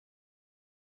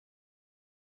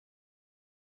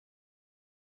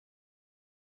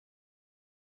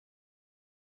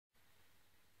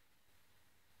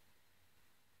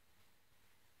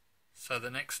So the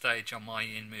next stage on my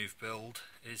InMoov build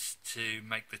is to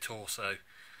make the torso.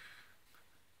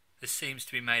 This seems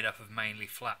to be made up of mainly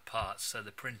flat parts, so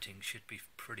the printing should be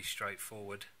pretty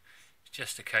straightforward. It's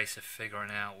just a case of figuring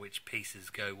out which pieces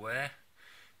go where.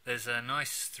 There's a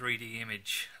nice 3D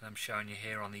image that I'm showing you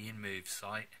here on the InMoov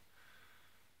site,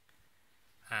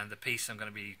 and the piece I'm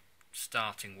going to be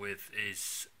starting with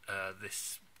is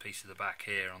this piece of the back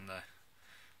here on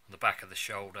the back of the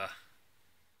shoulder.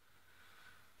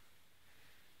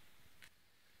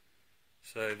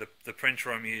 So the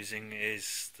printer I'm using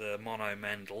is the Mono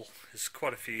Mendel. It's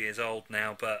quite a few years old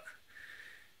now, but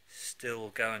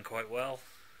still going quite well.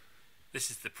 This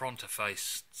is the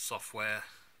Pronterface software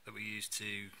that we use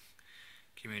to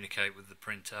communicate with the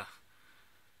printer.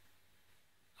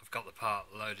 I've got the part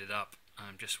loaded up.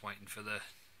 I'm just waiting for the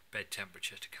bed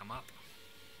temperature to come up.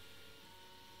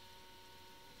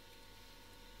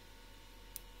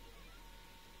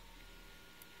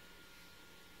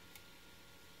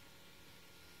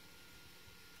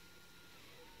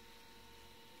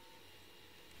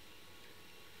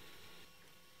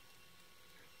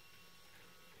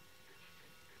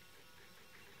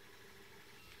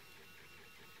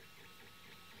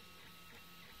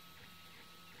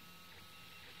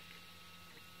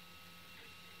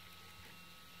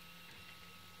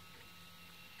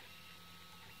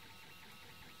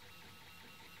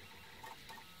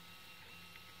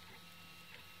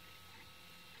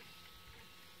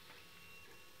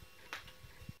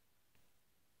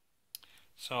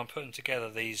 So I'm putting together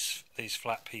these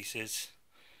flat pieces.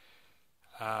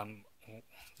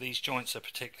 These joints are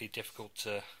particularly difficult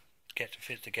to get to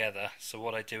fit together, so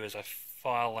what I do is I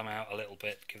file them out a little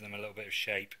bit, give them a little bit of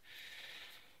shape,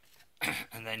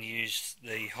 and then use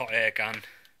the hot air gun,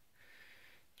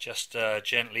 just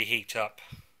gently heat up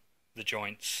the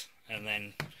joints and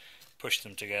then push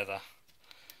them together.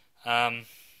 You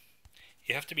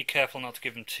have to be careful not to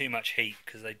give them too much heat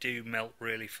because they do melt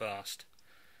really fast.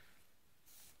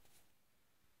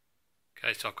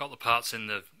 Okay, so I've got the parts in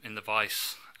the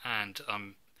vise, and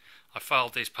I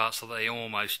filed these parts so they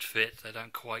almost fit. They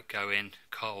don't quite go in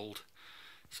cold,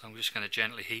 so I'm just going to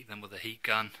gently heat them with a heat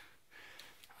gun.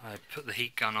 I put the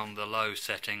heat gun on the low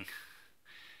setting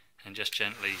and just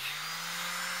gently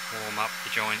warm up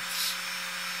the joints.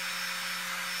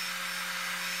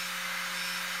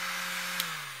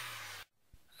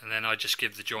 And then I just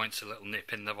give the joints a little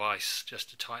nip in the vise just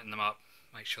to tighten them up,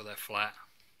 make sure they're flat.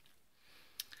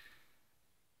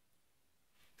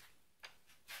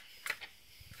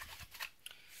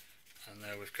 And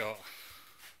there we've got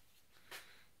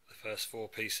the first 4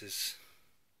 pieces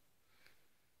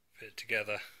fit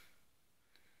together.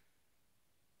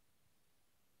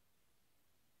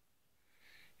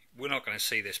 We're not going to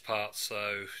see this part,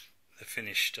 so the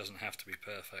finish doesn't have to be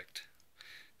perfect.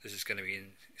 This is going to be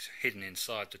hidden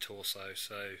inside the torso,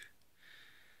 so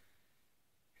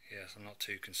yes, I'm not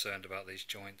too concerned about these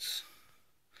joints.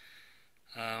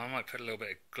 I might put a little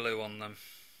bit of glue on them,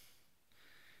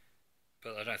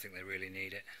 but I don't think they really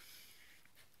need it.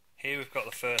 Here we've got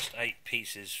the first 8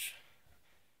 pieces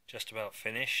just about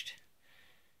finished.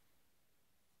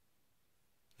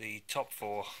 The top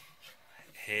 4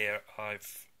 here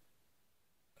I've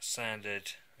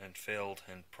sanded and filled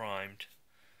and primed.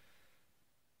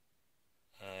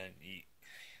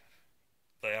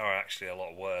 They are actually a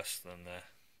lot worse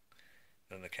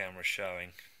than the camera's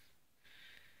showing.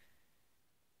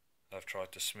 I've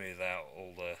tried to smooth out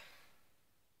all the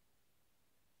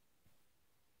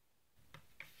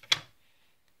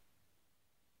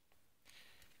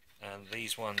and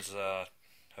these ones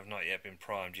have not yet been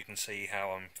primed. You can see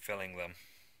how I'm filling them,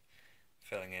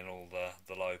 filling in all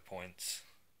the low points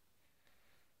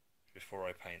before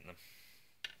I paint them.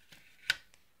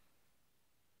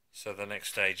 So the next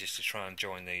stage is to try and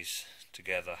join these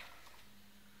together.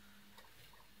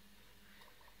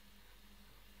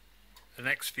 The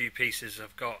next few pieces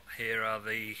I've got here are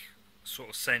the sort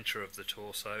of centre of the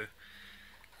torso.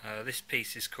 This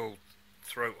piece is called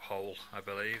throat hole, I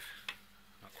believe.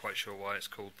 Not quite sure why it's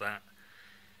called that.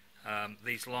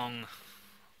 These long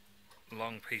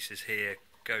pieces here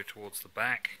go towards the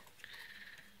back,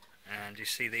 and you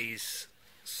see these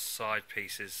side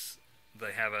pieces,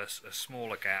 they have a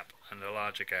smaller gap and a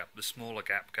larger gap. The smaller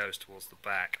gap goes towards the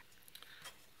back.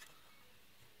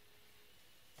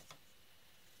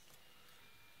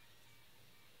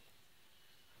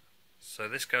 So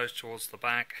this goes towards the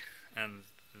back, and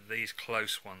these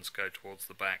close ones go towards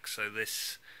the back. So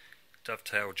this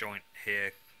dovetail joint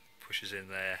here pushes in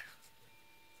there,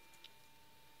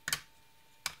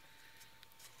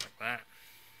 like that.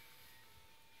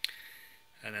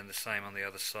 And then the same on the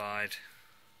other side.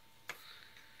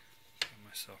 Put my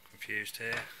myself confused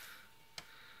here.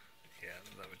 Yeah,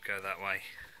 that would go that way.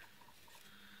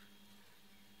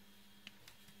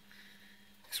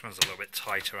 This one's a little bit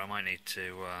tighter. I might need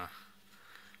to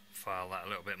file that a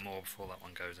little bit more before that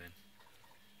one goes in.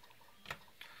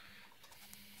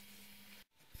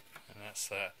 And that's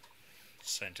that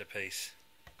centerpiece.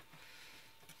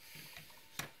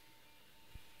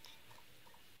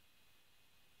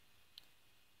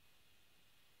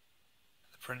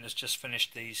 The printer's just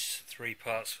finished these three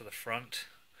parts for the front.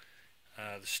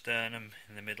 The sternum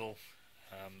in the middle,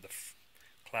 the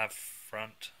clav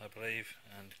front, I believe,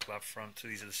 and clav front. So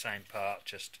these are the same part,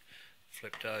 just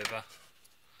flipped over.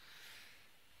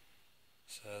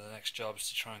 So the next job is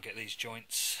to try and get these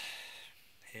joints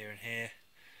here and here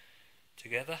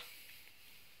together.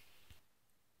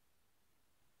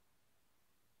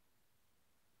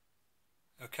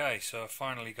 Okay, so I've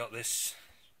finally got this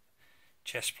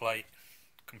chest plate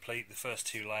complete, the first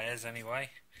two layers anyway.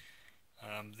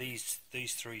 These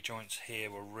three joints here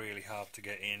were really hard to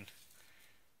get in.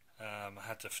 I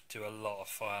had to do a lot of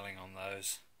filing on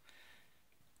those,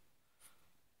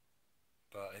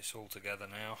 but it's all together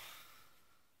now.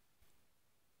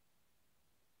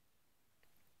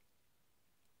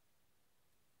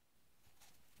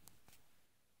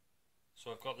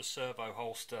 So I've got the servo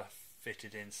holster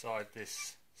fitted inside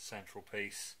this central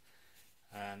piece,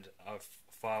 and I've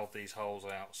filed these holes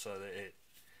out so that it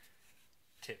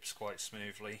tips quite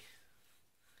smoothly.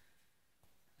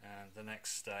 And the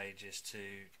next stage is to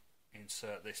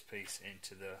insert this piece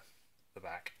into the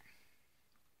back.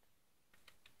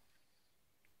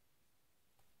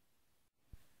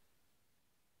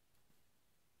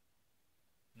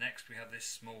 Next we have this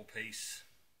small piece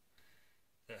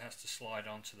that has to slide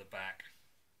onto the back.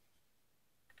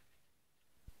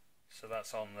 So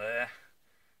that's on there.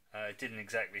 It didn't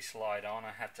exactly slide on,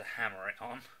 I had to hammer it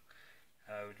on.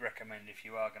 I would recommend, if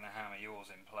you are going to hammer yours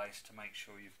in place, to make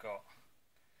sure you've got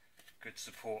good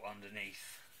support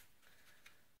underneath.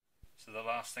 So the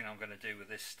last thing I'm going to do with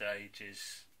this stage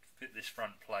is fit this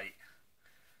front plate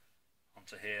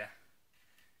onto here.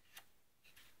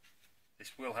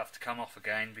 This will have to come off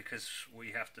again because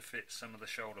we have to fit some of the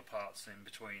shoulder parts in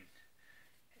between,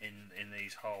 in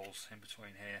these holes in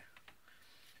between here.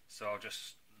 So I'll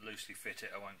just loosely fit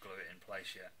it, I won't glue it in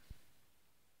place yet.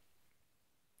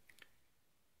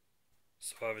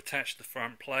 So I've attached the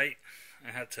front plate.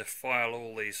 I had to file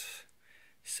all these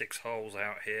 6 holes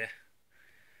out here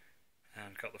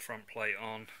and got the front plate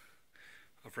on.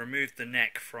 I've removed the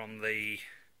neck from the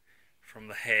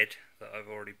head that I've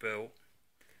already built.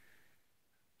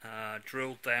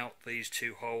 Drilled out these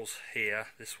 2 holes here,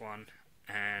 this one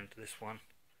and this one.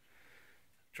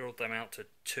 Drilled them out to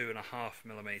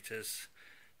 2.5mm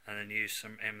and then used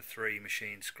some M3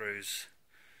 machine screws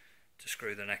to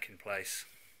screw the neck in place.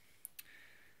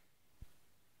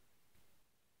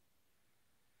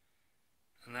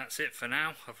 And that's it for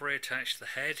now. I've reattached the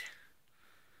head.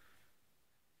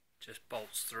 Just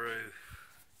bolts through,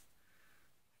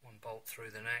 one bolt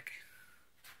through the neck.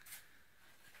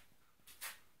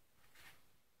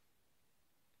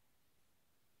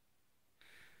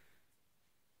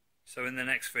 So in the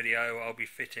next video I'll be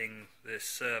fitting this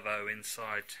servo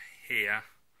inside here,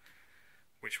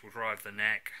 which will drive the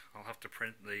neck. I'll have to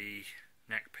print the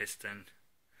neck piston,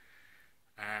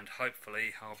 and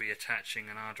hopefully I'll be attaching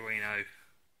an Arduino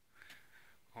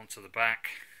onto the back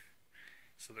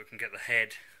so that we can get the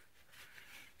head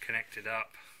connected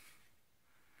up,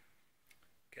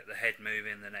 get the head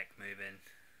moving, the neck moving,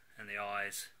 and the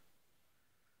eyes.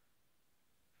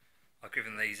 I've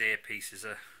given these earpieces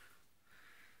a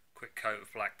quick coat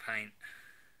of black paint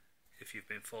if you've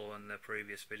been following the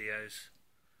previous videos.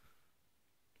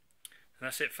 And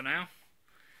that's it for now.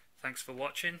 Thanks for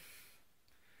watching.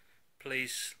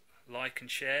 Please like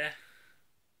and share,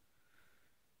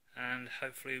 and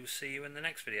hopefully we'll see you in the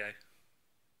next video.